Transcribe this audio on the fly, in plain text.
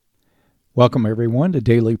Welcome, everyone, to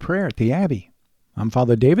Daily Prayer at the Abbey. I'm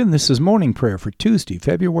Father David, and this is morning prayer for Tuesday,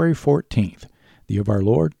 February 14th, the year of our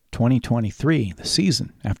Lord, 2023, the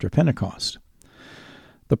season after Pentecost.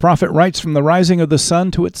 The prophet writes, "From the rising of the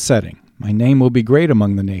sun to its setting, my name will be great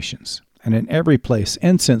among the nations, and in every place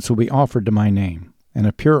incense will be offered to my name, and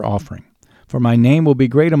a pure offering. For my name will be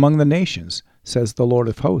great among the nations, says the Lord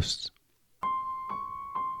of hosts."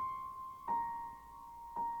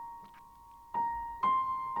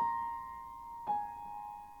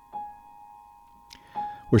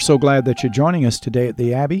 We're so glad that you're joining us today at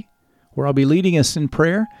the Abbey, where I'll be leading us in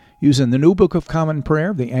prayer using the New Book of Common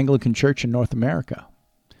Prayer of the Anglican Church in North America.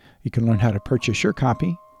 You can learn how to purchase your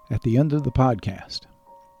copy at the end of the podcast.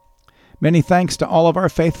 Many thanks to all of our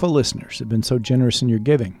faithful listeners who have been so generous in your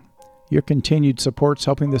giving. Your continued support's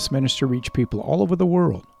helping this ministry reach people all over the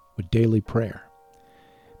world with daily prayer.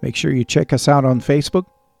 Make sure you check us out on Facebook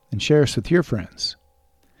and share us with your friends.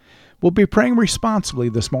 We'll be praying responsibly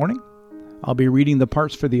this morning. I'll be reading the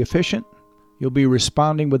parts for the officiant. You'll be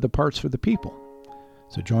responding with the parts for the people.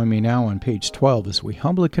 So join me now on page 12 as we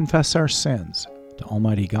humbly confess our sins to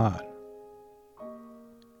Almighty God.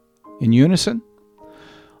 In unison,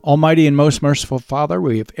 Almighty and most merciful Father,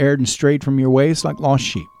 we have erred and strayed from your ways like lost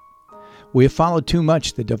sheep. We have followed too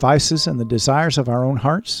much the devices and the desires of our own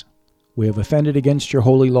hearts. We have offended against your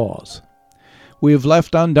holy laws. We have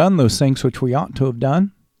left undone those things which we ought to have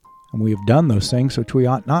done, and we have done those things which we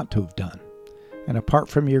ought not to have done. And apart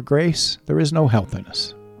from your grace, there is no help in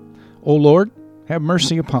us. O Lord, have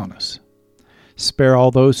mercy upon us. Spare all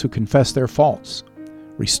those who confess their faults.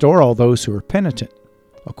 Restore all those who are penitent,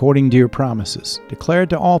 according to your promises, declared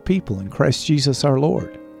to all people in Christ Jesus our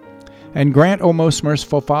Lord. And grant, O most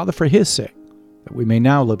merciful Father, for his sake, that we may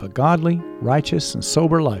now live a godly, righteous, and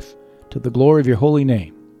sober life to the glory of your holy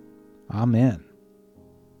name. Amen.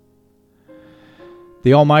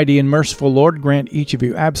 The Almighty and merciful Lord grant each of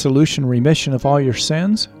you absolution and remission of all your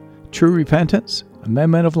sins, true repentance,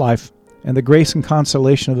 amendment of life, and the grace and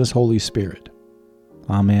consolation of his Holy Spirit.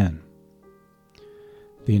 Amen.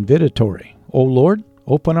 The invitatory. O Lord,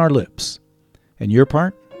 open our lips, and your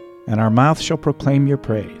part, and our mouth shall proclaim your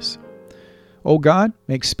praise. O God,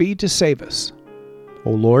 make speed to save us. O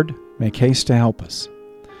Lord, make haste to help us.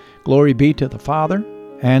 Glory be to the Father,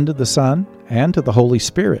 and to the Son, and to the Holy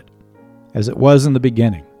Spirit, as it was in the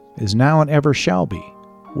beginning, is now, and ever shall be,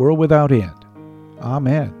 world without end.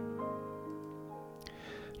 Amen.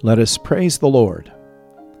 Let us praise the Lord.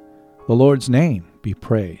 The Lord's name be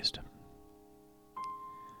praised.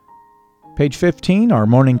 Page 15, our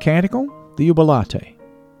morning canticle, the Jubilate.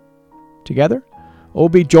 Together, O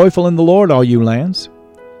be joyful in the Lord, all you lands.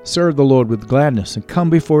 Serve the Lord with gladness, and come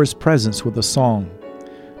before his presence with a song.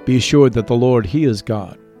 Be assured that the Lord, he is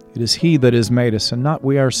God. It is he that has made us, and not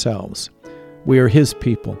we ourselves. We are his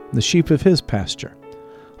people, the sheep of his pasture.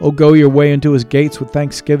 O go your way into his gates with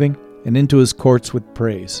thanksgiving, and into his courts with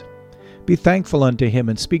praise. Be thankful unto him,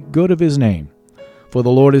 and speak good of his name. For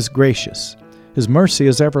the Lord is gracious, his mercy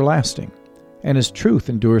is everlasting, and his truth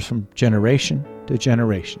endures from generation to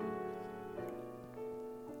generation.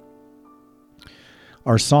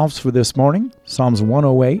 Our psalms for this morning, Psalms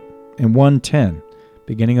 108 and 110,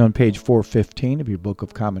 beginning on page 415 of your Book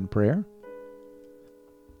of Common Prayer.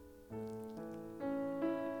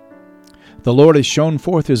 The Lord has shown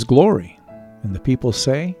forth his glory, and the people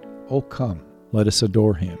say, O come, let us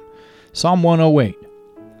adore him. Psalm 108.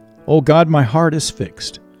 O God, my heart is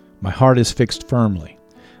fixed firmly.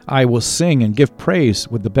 I will sing and give praise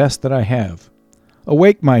with the best that I have.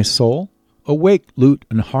 Awake, my soul, awake, lute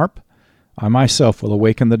and harp. I myself will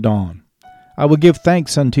awaken the dawn. I will give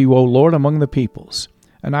thanks unto you, O Lord, among the peoples,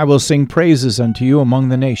 and I will sing praises unto you among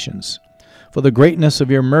the nations. For the greatness of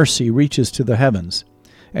your mercy reaches to the heavens,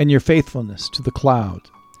 and your faithfulness to the clouds.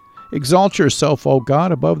 Exalt yourself, O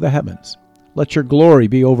God, above the heavens. Let your glory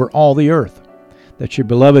be over all the earth, that your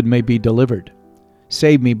beloved may be delivered.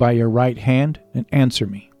 Save me by your right hand, and answer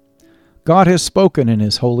me. God has spoken in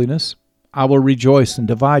his holiness. I will rejoice and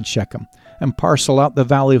divide Shechem, and parcel out the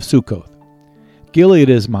valley of Succoth. Gilead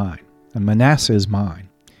is mine, and Manasseh is mine.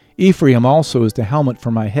 Ephraim also is the helmet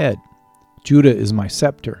for my head. Judah is my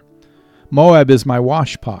scepter. Moab is my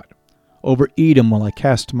washpot. Over Edom will I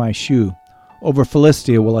cast my shoe. Over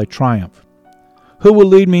Philistia will I triumph. Who will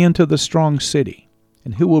lead me into the strong city?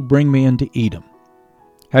 And who will bring me into Edom?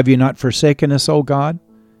 Have you not forsaken us, O God?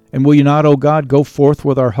 And will you not, O God, go forth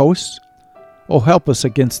with our hosts? O help us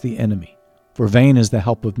against the enemy, for vain is the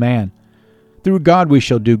help of man. Through God we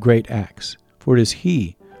shall do great acts, for it is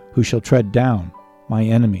he who shall tread down my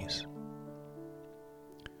enemies.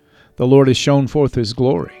 The Lord has shown forth his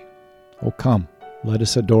glory. O come, let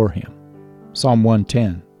us adore him. Psalm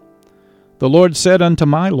 110. The Lord said unto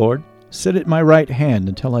my Lord, Sit at my right hand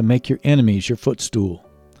until I make your enemies your footstool.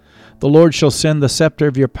 The Lord shall send the scepter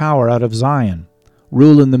of your power out of Zion,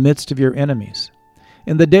 rule in the midst of your enemies.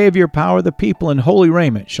 In the day of your power the people in holy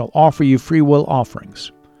raiment shall offer you freewill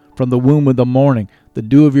offerings. From the womb of the morning the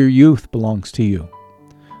dew of your youth belongs to you.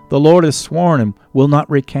 The Lord has sworn and will not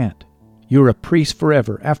recant. You are a priest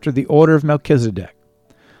forever, after the order of Melchizedek.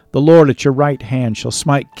 The Lord at your right hand shall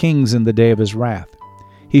smite kings in the day of his wrath.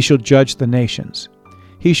 He shall judge the nations.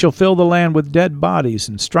 He shall fill the land with dead bodies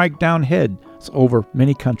and strike down heads over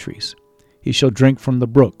many countries. He shall drink from the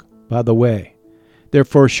brook by the way.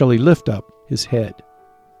 Therefore shall he lift up his head.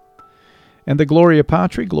 And the Gloria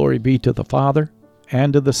Patri, glory be to the Father,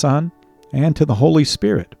 and to the Son, and to the Holy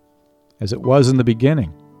Spirit, as it was in the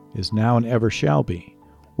beginning, is now, and ever shall be,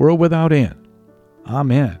 world without end.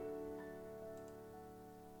 Amen.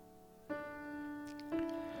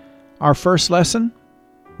 Our first lesson,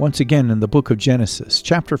 once again in the book of Genesis,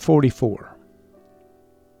 chapter 44.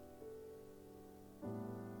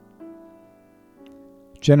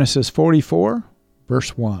 Genesis 44,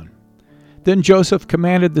 verse 1. Then Joseph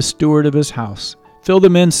commanded the steward of his house, Fill the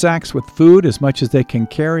men's sacks with food as much as they can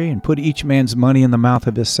carry, and put each man's money in the mouth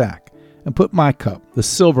of his sack. And put my cup, the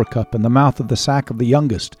silver cup, in the mouth of the sack of the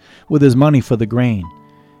youngest, with his money for the grain.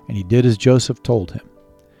 And he did as Joseph told him.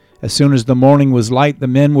 As soon as the morning was light, the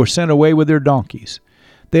men were sent away with their donkeys.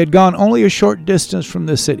 They had gone only a short distance from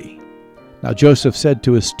the city. Now Joseph said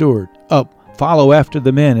to his steward, Up, follow after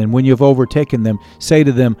the men, and when you have overtaken them, say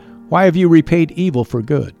to them, Why have you repaid evil for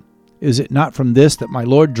good? Is it not from this that my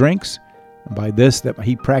Lord drinks, and by this that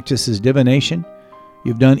he practices divination?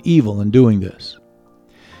 You have done evil in doing this.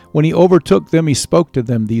 When he overtook them, he spoke to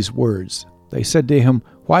them these words. They said to him,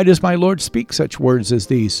 Why does my Lord speak such words as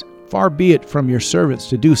these? Far be it from your servants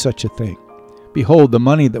to do such a thing. Behold, the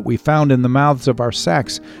money that we found in the mouths of our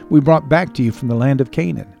sacks we brought back to you from the land of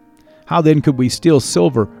Canaan. How then could we steal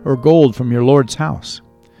silver or gold from your Lord's house?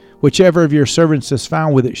 Whichever of your servants is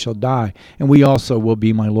found with it shall die, and we also will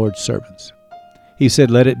be my Lord's servants. He said,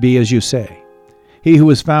 Let it be as you say. He who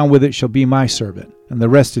is found with it shall be my servant, and the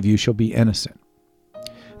rest of you shall be innocent.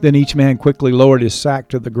 Then each man quickly lowered his sack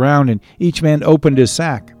to the ground, and each man opened his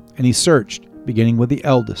sack, and he searched, beginning with the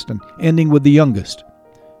eldest and ending with the youngest.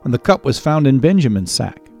 And the cup was found in Benjamin's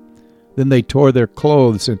sack. Then they tore their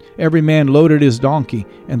clothes, and every man loaded his donkey,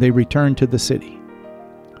 and they returned to the city.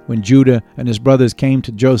 When Judah and his brothers came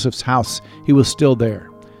to Joseph's house, he was still there.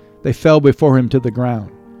 They fell before him to the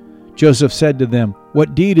ground. Joseph said to them,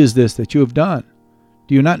 What deed is this that you have done?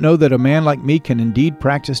 Do you not know that a man like me can indeed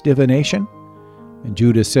practice divination? And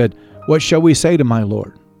Judah said, What shall we say to my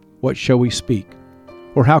Lord? What shall we speak?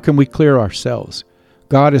 Or how can we clear ourselves?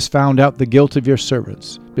 God has found out the guilt of your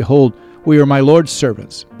servants. Behold, we are my Lord's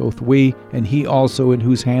servants, both we and he also in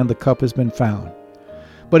whose hand the cup has been found.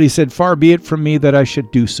 But he said, Far be it from me that I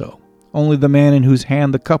should do so. Only the man in whose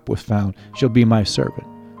hand the cup was found shall be my servant.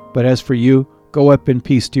 But as for you, go up in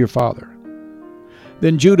peace to your father.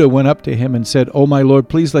 Then Judah went up to him and said, O my Lord,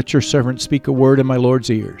 please let your servant speak a word in my Lord's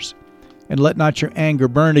ears. And let not your anger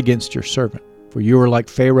burn against your servant, for you are like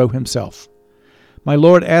Pharaoh himself. My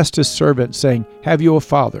Lord asked his servant, saying, Have you a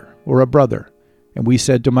father or a brother? And we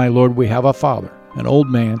said to my Lord, We have a father, an old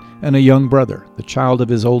man, and a young brother, the child of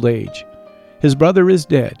his old age. His brother is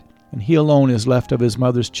dead, and he alone is left of his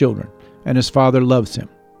mother's children, and his father loves him.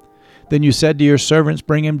 Then you said to your servants,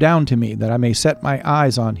 Bring him down to me, that I may set my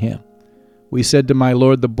eyes on him. We said to my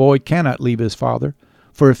Lord, The boy cannot leave his father,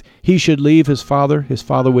 for if he should leave his father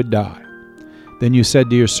would die. Then you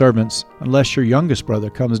said to your servants, Unless your youngest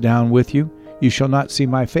brother comes down with you, you shall not see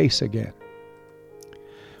my face again.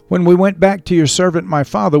 When we went back to your servant my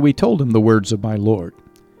father, we told him the words of my Lord.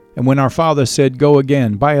 And when our father said, Go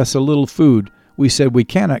again, buy us a little food, we said, We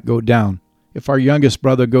cannot go down. If our youngest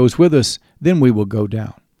brother goes with us, then we will go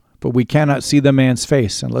down. For we cannot see the man's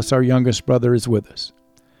face unless our youngest brother is with us.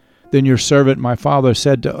 Then your servant my father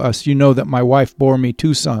said to us, You know that my wife bore me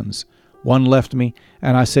 2 sons. One left me,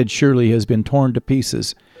 and I said, Surely he has been torn to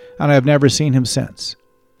pieces, and I have never seen him since.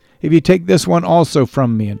 If you take this one also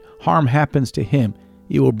from me, and harm happens to him,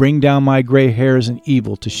 you will bring down my gray hairs in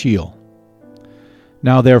evil to Sheol.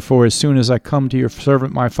 Now therefore, as soon as I come to your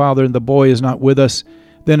servant my father, and the boy is not with us,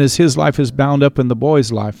 then as his life is bound up in the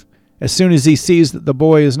boy's life, as soon as he sees that the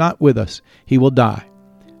boy is not with us, he will die.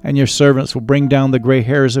 And your servants will bring down the gray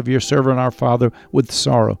hairs of your servant our father with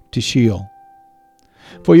sorrow to Sheol.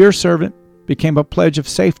 For your servant became a pledge of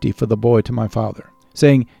safety for the boy to my father,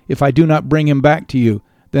 saying, If I do not bring him back to you,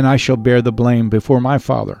 then I shall bear the blame before my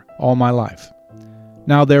father all my life.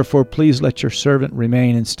 Now therefore please let your servant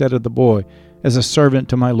remain instead of the boy as a servant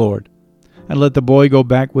to my Lord, and let the boy go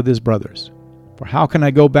back with his brothers. For how can I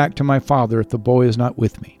go back to my father if the boy is not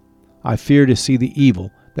with me? I fear to see the evil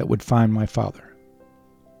that would find my father."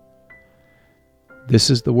 This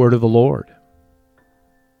is the word of the Lord.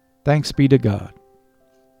 Thanks be to God.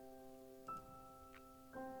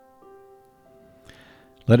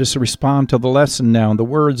 Let us respond to the lesson now in the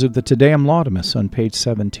words of the Te Deum Laudamus on page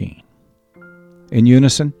 17. In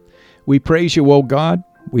unison, we praise you, O God.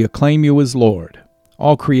 We acclaim you as Lord.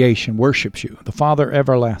 All creation worships you, the Father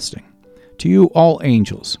everlasting. To you all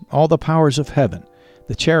angels, all the powers of heaven,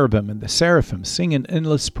 the cherubim and the seraphim sing in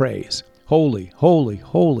endless praise. Holy, holy,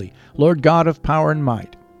 holy, Lord God of power and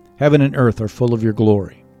might. Heaven and earth are full of your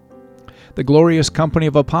glory. The glorious company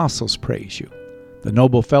of apostles praise you. The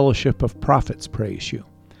noble fellowship of prophets praise you.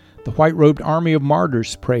 The white-robed army of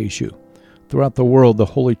martyrs praise you. Throughout the world the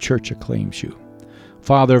Holy Church acclaims you.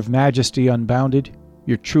 Father of majesty unbounded,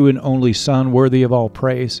 your true and only Son, worthy of all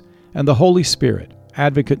praise, and the Holy Spirit,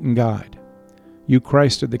 advocate and guide. You,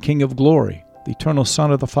 Christ, are the King of glory, the eternal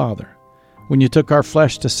Son of the Father. When you took our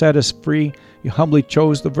flesh to set us free, you humbly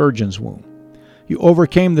chose the Virgin's womb. You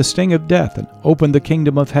overcame the sting of death and opened the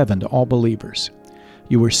kingdom of heaven to all believers.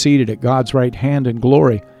 You were seated at God's right hand in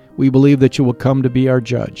glory. We believe that you will come to be our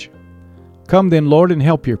judge. Come then, Lord, and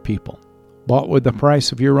help your people, bought with the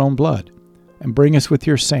price of your own blood, and bring us with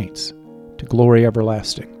your saints to glory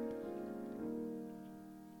everlasting.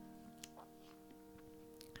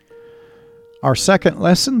 Our second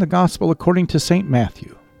lesson, the Gospel according to St.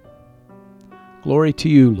 Matthew. Glory to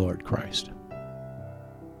you, Lord Christ.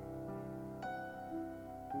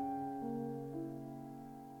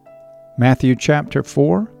 Matthew chapter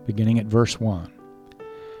 4, beginning at verse 1.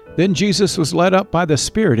 Then Jesus was led up by the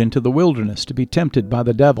Spirit into the wilderness to be tempted by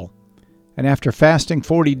the devil. And after fasting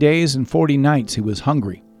 40 days and 40 nights he was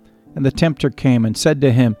hungry. And the tempter came and said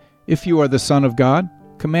to him, "If you are the Son of God,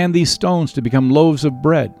 command these stones to become loaves of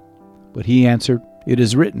bread." But he answered, "It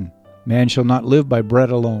is written, man shall not live by bread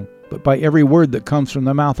alone, but by every word that comes from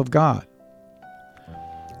the mouth of God."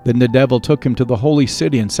 Then the devil took him to the holy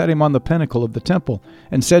city and set him on the pinnacle of the temple,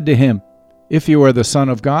 and said to him, "If you are the Son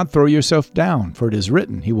of God, throw yourself down, for it is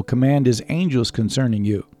written, he will command his angels concerning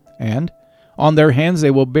you, and on their hands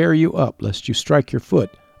they will bear you up, lest you strike your foot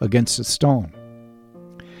against a stone."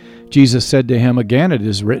 Jesus said to him, "Again it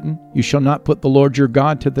is written, you shall not put the Lord your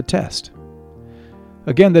God to the test."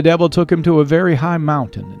 Again the devil took him to a very high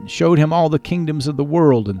mountain, and showed him all the kingdoms of the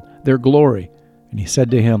world and their glory. And he said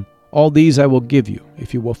to him, "All these I will give you,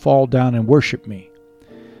 if you will fall down and worship me."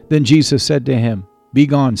 Then Jesus said to him,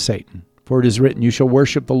 "Begone, Satan, for it is written, you shall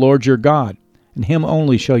worship the Lord your God, and him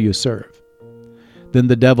only shall you serve." Then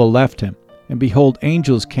the devil left him, and behold,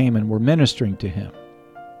 angels came and were ministering to him.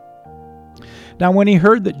 Now when he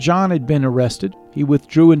heard that John had been arrested, he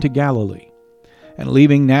withdrew into Galilee. And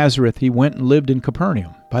leaving Nazareth, he went and lived in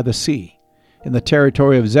Capernaum by the sea, in the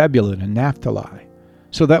territory of Zebulun and Naphtali,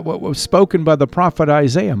 so that what was spoken by the prophet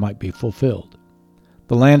Isaiah might be fulfilled.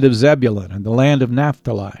 The land of Zebulun and the land of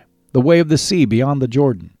Naphtali, the way of the sea beyond the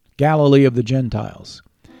Jordan, Galilee of the Gentiles.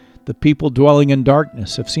 The people dwelling in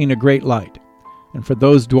darkness have seen a great light, and for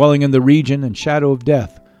those dwelling in the region and shadow of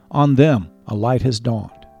death, on them a light has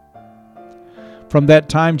dawned. From that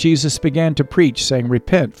time Jesus began to preach, saying,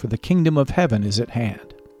 "Repent, for the kingdom of heaven is at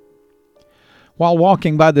hand." While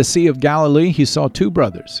walking by the Sea of Galilee, he saw two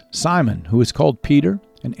brothers, Simon, who is called Peter,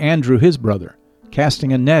 and Andrew his brother,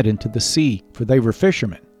 casting a net into the sea, for they were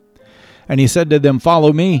fishermen. And he said to them,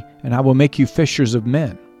 "Follow me, and I will make you fishers of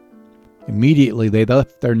men." Immediately they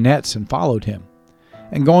left their nets and followed him.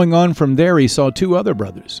 And going on from there he saw two other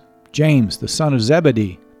brothers, James the son of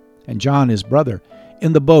Zebedee, and John his brother,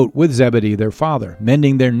 in the boat with Zebedee their father,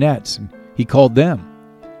 mending their nets, and he called them.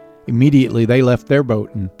 Immediately they left their boat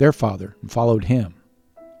and their father and followed him.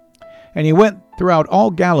 And he went throughout all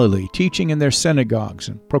Galilee, teaching in their synagogues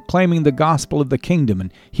and proclaiming the gospel of the kingdom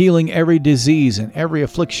and healing every disease and every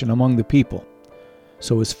affliction among the people.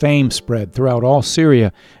 So his fame spread throughout all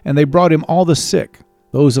Syria, and they brought him all the sick,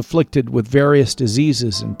 those afflicted with various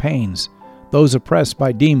diseases and pains, those oppressed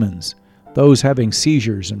by demons, those having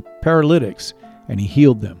seizures and paralytics, and he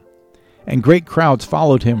healed them. And great crowds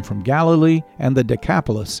followed him from Galilee and the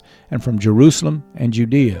Decapolis, and from Jerusalem and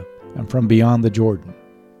Judea, and from beyond the Jordan.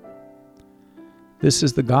 This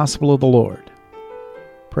is the gospel of the Lord.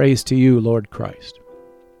 Praise to you, Lord Christ.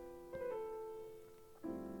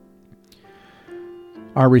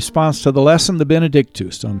 Our response to the lesson, the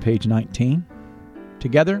Benedictus, on page 19.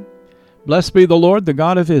 Together, blessed be the Lord, the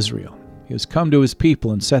God of Israel. He has come to his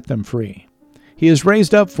people and set them free. He has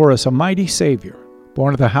raised up for us a mighty Savior,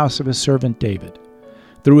 born of the house of his servant David.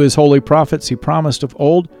 Through his holy prophets he promised of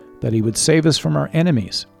old that he would save us from our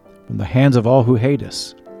enemies, from the hands of all who hate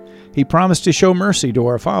us. He promised to show mercy to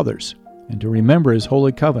our fathers and to remember his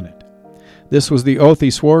holy covenant. This was the oath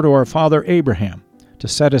he swore to our father Abraham, to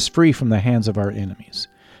set us free from the hands of our enemies,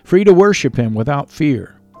 free to worship him without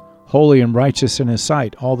fear, holy and righteous in his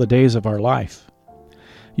sight all the days of our life.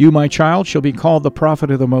 You, my child, shall be called the prophet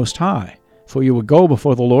of the Most High, for you will go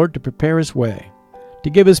before the Lord to prepare his way, to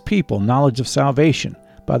give his people knowledge of salvation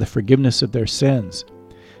by the forgiveness of their sins.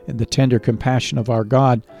 And the tender compassion of our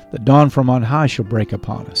God, the dawn from on high shall break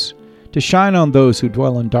upon us, to shine on those who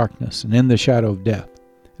dwell in darkness and in the shadow of death,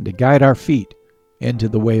 and to guide our feet into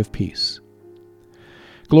the way of peace.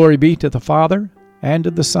 Glory be to the Father, and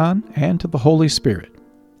to the Son, and to the Holy Spirit,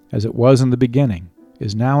 as it was in the beginning,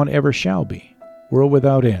 is now, and ever shall be, world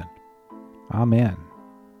without end. Amen.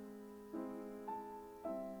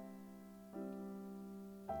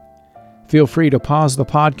 Feel free to pause the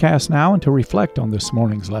podcast now and to reflect on this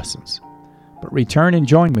morning's lessons. But return and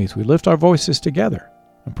join me as we lift our voices together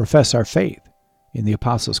and profess our faith in the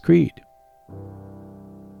Apostles' Creed.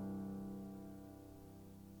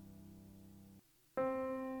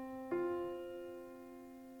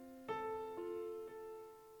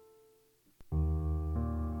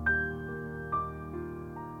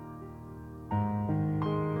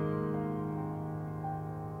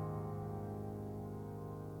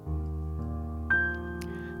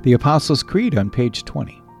 The Apostles' Creed on page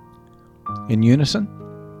 20. In unison,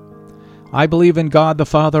 I believe in God the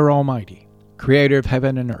Father Almighty, creator of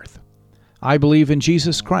heaven and earth. I believe in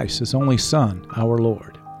Jesus Christ, his only Son, our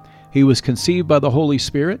Lord. He was conceived by the Holy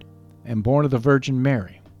Spirit and born of the Virgin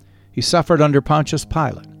Mary. He suffered under Pontius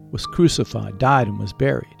Pilate, was crucified, died, and was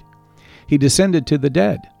buried. He descended to the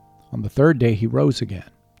dead. On the third day he rose again.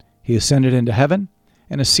 He ascended into heaven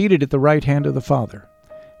and is seated at the right hand of the Father.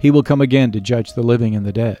 He will come again to judge the living and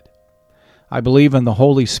the dead. I believe in the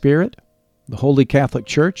Holy Spirit, the Holy Catholic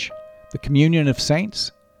Church, the communion of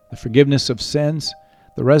saints, the forgiveness of sins,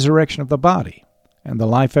 the resurrection of the body, and the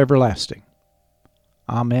life everlasting.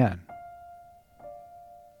 Amen.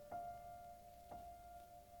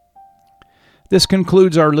 This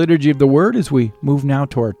concludes our Liturgy of the Word as we move now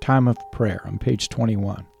to our time of prayer on page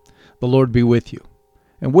 21. The Lord be with you,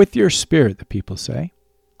 and with your spirit, the people say.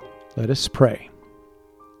 Let us pray.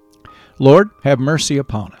 Lord, have mercy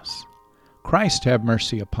upon us. Christ, have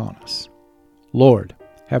mercy upon us. Lord,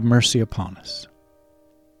 have mercy upon us.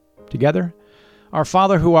 Together, our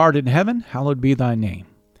Father who art in heaven, hallowed be thy name.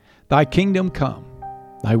 Thy kingdom come,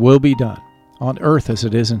 thy will be done, on earth as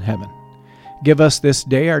it is in heaven. Give us this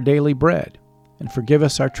day our daily bread, and forgive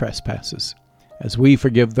us our trespasses, as we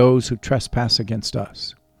forgive those who trespass against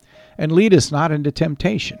us. And lead us not into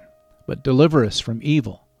temptation, but deliver us from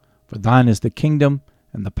evil. For thine is the kingdom,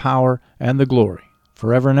 and the power, and the glory,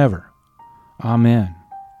 forever and ever. Amen.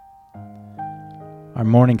 Our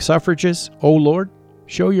morning suffrages, O Lord,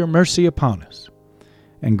 show your mercy upon us,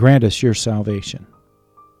 and grant us your salvation.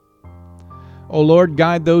 O Lord,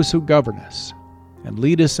 guide those who govern us, and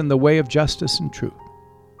lead us in the way of justice and truth.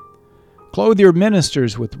 Clothe your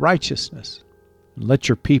ministers with righteousness, and let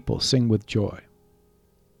your people sing with joy.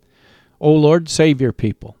 O Lord, save your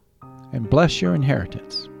people, and bless your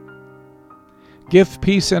inheritance. Give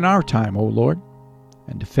peace in our time, O Lord,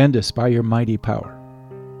 and defend us by your mighty power.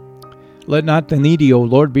 Let not the needy, O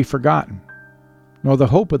Lord, be forgotten, nor the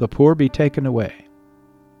hope of the poor be taken away.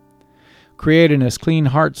 Create in us clean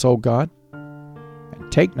hearts, O God,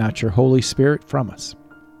 and take not your Holy Spirit from us.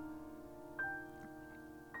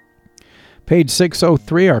 Page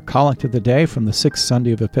 603, our collect of the day from the 6th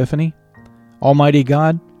Sunday of Epiphany. Almighty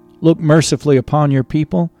God, look mercifully upon your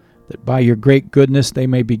people, that by your great goodness they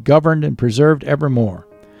may be governed and preserved evermore.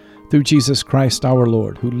 Through Jesus Christ our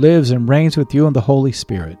Lord, who lives and reigns with you in the Holy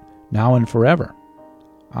Spirit, now and forever.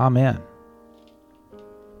 Amen.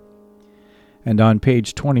 And on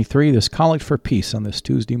page 23, this collect for peace on this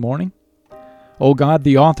Tuesday morning. O God,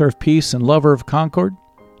 the author of peace and lover of concord,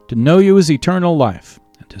 to know you is eternal life,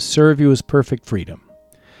 and to serve you is perfect freedom.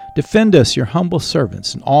 Defend us, your humble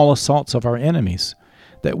servants, in all assaults of our enemies,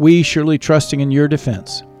 that we, surely trusting in your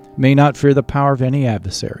defense, may not fear the power of any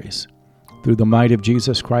adversaries. Through the might of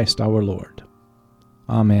Jesus Christ our Lord.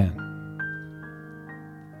 Amen.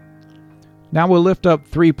 Now we'll lift up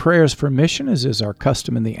 3 prayers for mission, as is our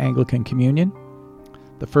custom in the Anglican Communion.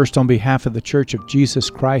 The first on behalf of the Church of Jesus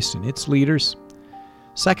Christ and its leaders.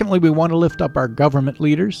 Secondly, we want to lift up our government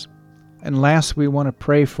leaders. And last, we want to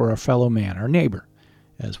pray for our fellow man, our neighbor,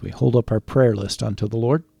 as we hold up our prayer list unto the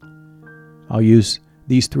Lord. I'll use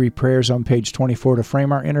these 3 prayers on page 24 to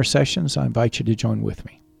frame our intercessions. I invite you to join with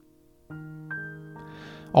me.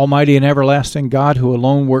 Almighty and everlasting God, who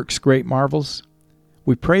alone works great marvels,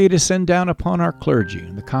 We pray you to send down upon our clergy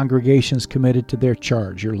and the congregations committed to their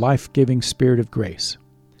charge your life-giving spirit of grace.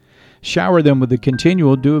 Shower them with the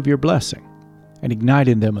continual dew of your blessing, and ignite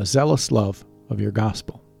in them a zealous love of your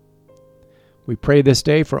gospel. We pray this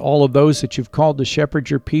day for all of those that you've called to shepherd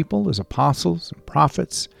your people as apostles and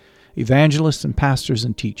prophets, evangelists and pastors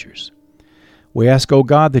and teachers. We ask, O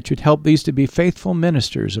God, that you'd help these to be faithful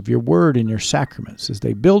ministers of your word and your sacraments as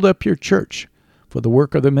they build up your church for the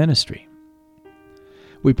work of the ministry.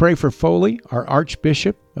 We pray for Foley, our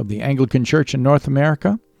Archbishop of the Anglican Church in North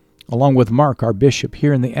America, along with Mark, our Bishop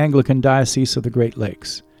here in the Anglican Diocese of the Great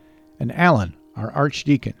Lakes, and Alan, our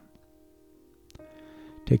Archdeacon.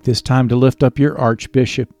 Take this time to lift up your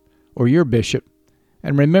Archbishop or your Bishop,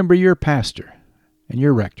 and remember your pastor and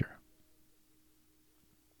your rector.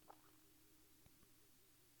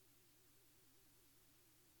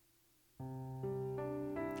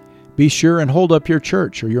 Be sure and hold up your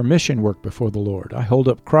church or your mission work before the Lord. I hold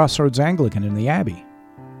up Crossroads Anglican in the Abbey.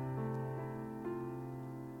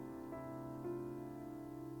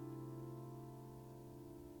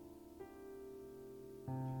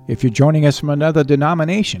 If you're joining us from another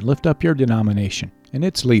denomination, lift up your denomination and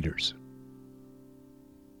its leaders.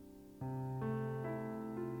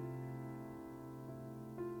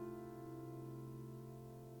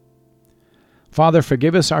 Father,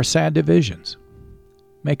 forgive us our sad divisions.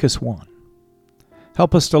 Make us one.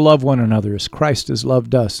 Help us to love one another as Christ has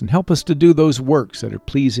loved us, and help us to do those works that are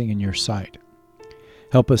pleasing in your sight.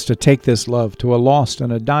 Help us to take this love to a lost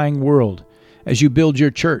and a dying world as you build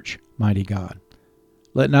your church, mighty God.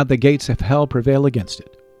 Let not the gates of hell prevail against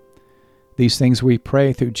it. These things we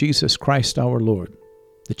pray through Jesus Christ our Lord,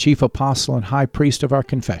 the chief apostle and high priest of our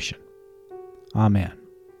confession. Amen.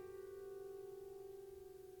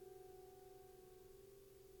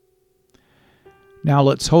 Now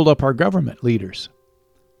let's hold up our government leaders.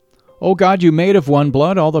 O God, you made of one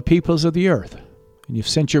blood all the peoples of the earth, and you've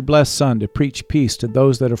sent your blessed Son to preach peace to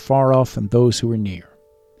those that are far off and those who are near.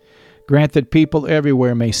 Grant that people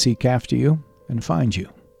everywhere may seek after you and find you.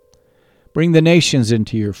 Bring the nations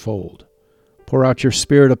into your fold. Pour out your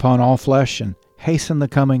Spirit upon all flesh and hasten the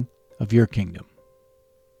coming of your kingdom.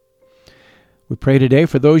 We pray today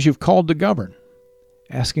for those you've called to govern,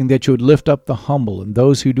 asking that you would lift up the humble and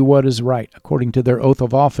those who do what is right according to their oath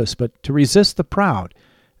of office, but to resist the proud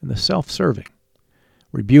and the self-serving,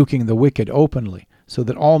 rebuking the wicked openly, so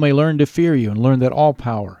that all may learn to fear you and learn that all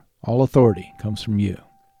power, all authority comes from you.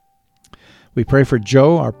 We pray for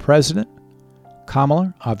Joe, our president,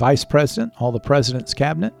 Kamala, our vice president, all the president's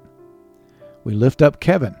cabinet. We lift up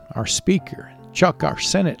Kevin, our speaker, Chuck, our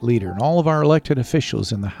Senate leader, and all of our elected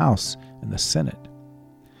officials in the House and the Senate.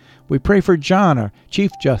 We pray for John, our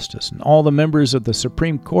Chief Justice, and all the members of the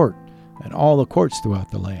Supreme Court and all the courts throughout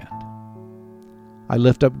the land. I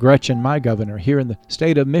lift up Gretchen, my governor, here in the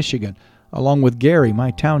state of Michigan, along with Gary,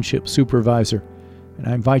 my township supervisor, and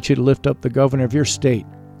I invite you to lift up the governor of your state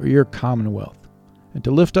or your commonwealth, and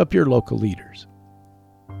to lift up your local leaders.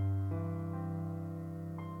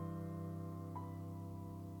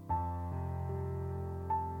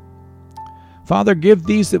 Father, give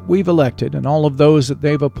these that we've elected and all of those that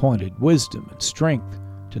they've appointed wisdom and strength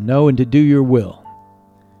to know and to do your will.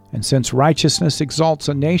 And since righteousness exalts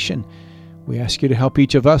a nation, we ask you to help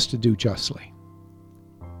each of us to do justly,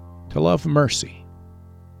 to love mercy,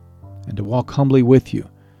 and to walk humbly with you,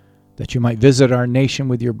 that you might visit our nation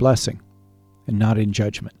with your blessing and not in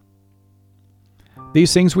judgment.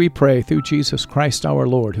 These things we pray through Jesus Christ our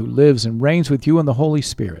Lord, who lives and reigns with you in the Holy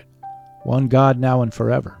Spirit, one God now and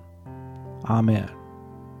forever. Amen.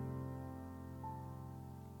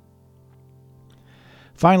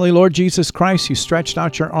 Finally, Lord Jesus Christ, you stretched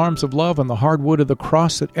out your arms of love on the hard wood of the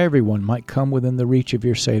cross that everyone might come within the reach of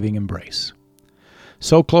your saving embrace.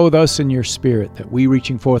 So clothe us in your Spirit that we,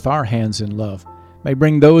 reaching forth our hands in love, may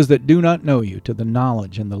bring those that do not know you to the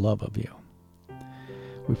knowledge and the love of you.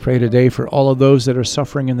 We pray today for all of those that are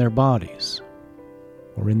suffering in their bodies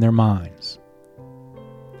or in their minds.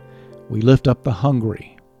 We lift up the hungry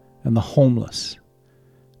and the homeless,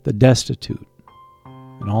 the destitute,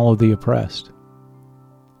 and all of the oppressed.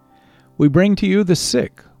 We bring to you the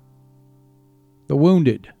sick, the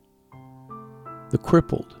wounded, the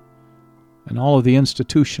crippled, and all of the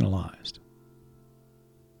institutionalized.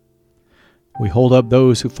 We hold up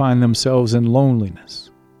those who find themselves in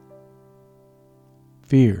loneliness,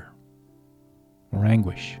 fear, or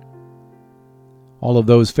anguish. All of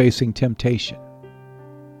those facing temptation,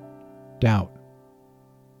 doubt,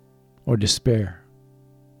 or despair.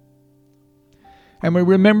 And we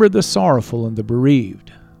remember the sorrowful and the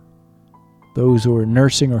bereaved, those who are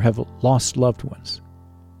nursing or have lost loved ones,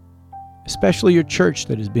 especially your church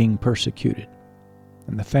that is being persecuted,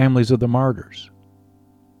 and the families of the martyrs.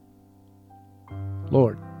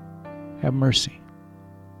 Lord, have mercy.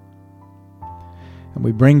 And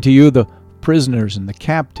we bring to you the prisoners and the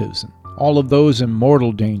captives and all of those in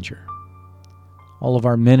mortal danger, all of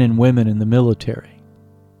our men and women in the military,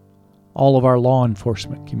 all of our law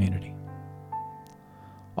enforcement community,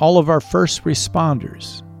 all of our first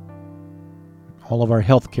responders, all of our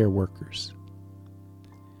healthcare workers.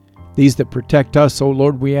 These that protect us, O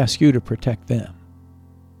Lord, we ask you to protect them.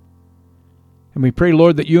 And we pray,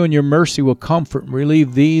 Lord, that you in your mercy will comfort and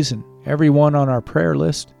relieve these and everyone on our prayer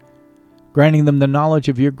list, granting them the knowledge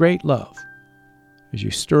of your great love as you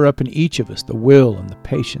stir up in each of us the will and the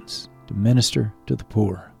patience to minister to the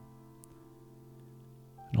poor.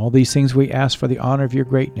 And all these things we ask for the honor of your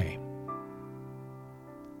great name.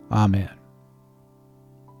 Amen.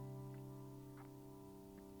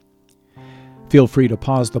 Feel free to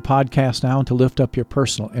pause the podcast now and to lift up your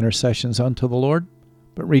personal intercessions unto the Lord,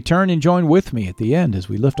 but return and join with me at the end as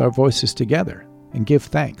we lift our voices together and give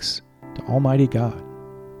thanks to Almighty God.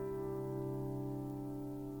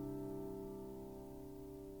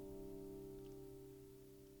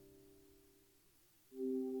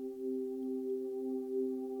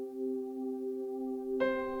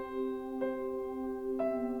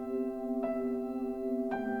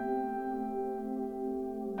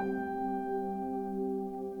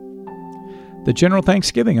 The General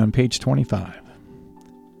Thanksgiving on page 25.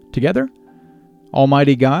 Together,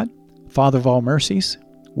 Almighty God, Father of all mercies,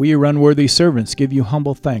 we, your unworthy servants, give you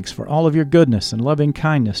humble thanks for all of your goodness and loving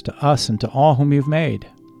kindness to us and to all whom you've made.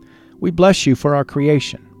 We bless you for our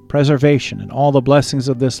creation, preservation, and all the blessings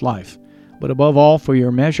of this life, but above all for your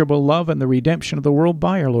immeasurable love and the redemption of the world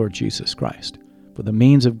by our Lord Jesus Christ, for the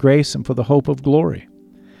means of grace and for the hope of glory.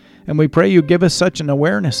 And we pray you give us such an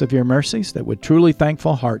awareness of your mercies that with truly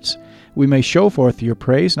thankful hearts we may show forth your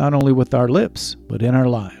praise not only with our lips, but in our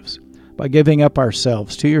lives, by giving up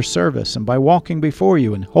ourselves to your service and by walking before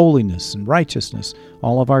you in holiness and righteousness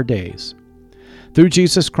all of our days. Through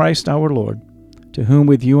Jesus Christ our Lord, to whom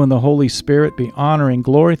with you and the Holy Spirit be honor and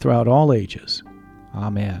glory throughout all ages.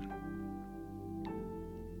 Amen.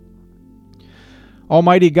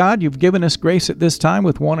 Almighty God, you've given us grace at this time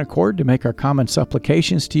with one accord to make our common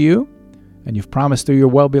supplications to you, and you've promised through your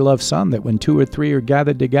well-beloved Son that when 2 or 3 are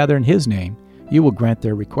gathered together in his name, you will grant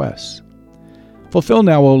their requests. Fulfill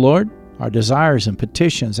now, O Lord, our desires and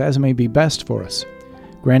petitions as may be best for us,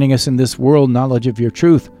 granting us in this world knowledge of your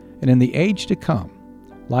truth, and in the age to come,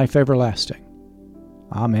 life everlasting.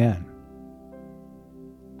 Amen.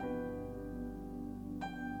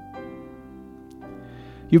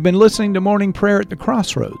 You've been listening to Morning Prayer at the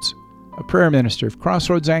Crossroads, a prayer minister of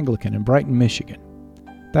Crossroads Anglican in Brighton, Michigan.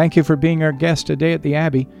 Thank you for being our guest today at the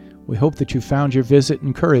Abbey. We hope that you found your visit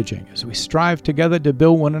encouraging as we strive together to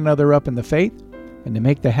build one another up in the faith and to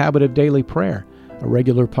make the habit of daily prayer a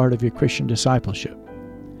regular part of your Christian discipleship.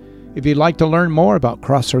 If you'd like to learn more about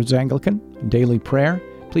Crossroads Anglican and daily prayer,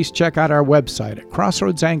 please check out our website at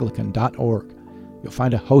crossroadsanglican.org. You'll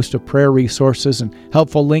find a host of prayer resources and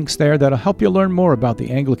helpful links there that'll help you learn more about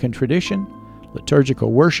the Anglican tradition,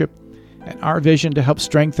 liturgical worship, and our vision to help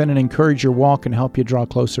strengthen and encourage your walk and help you draw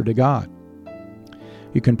closer to God.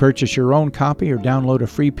 You can purchase your own copy or download a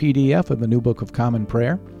free PDF of the New Book of Common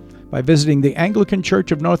Prayer by visiting the Anglican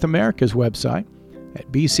Church of North America's website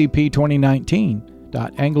at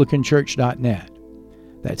bcp2019.anglicanchurch.net.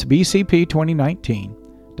 That's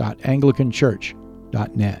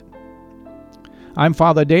bcp2019.anglicanchurch.net. I'm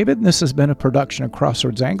Father David, and this has been a production of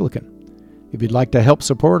Crossroads Anglican. If you'd like to help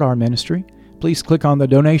support our ministry, please click on the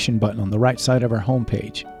donation button on the right side of our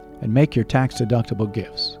homepage and make your tax-deductible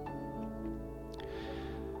gifts.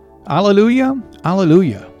 Alleluia,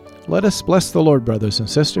 alleluia. Let us bless the Lord, brothers and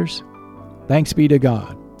sisters. Thanks be to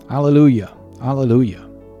God. Alleluia, alleluia.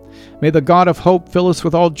 May the God of hope fill us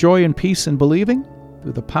with all joy and peace in believing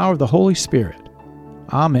through the power of the Holy Spirit.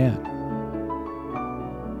 Amen.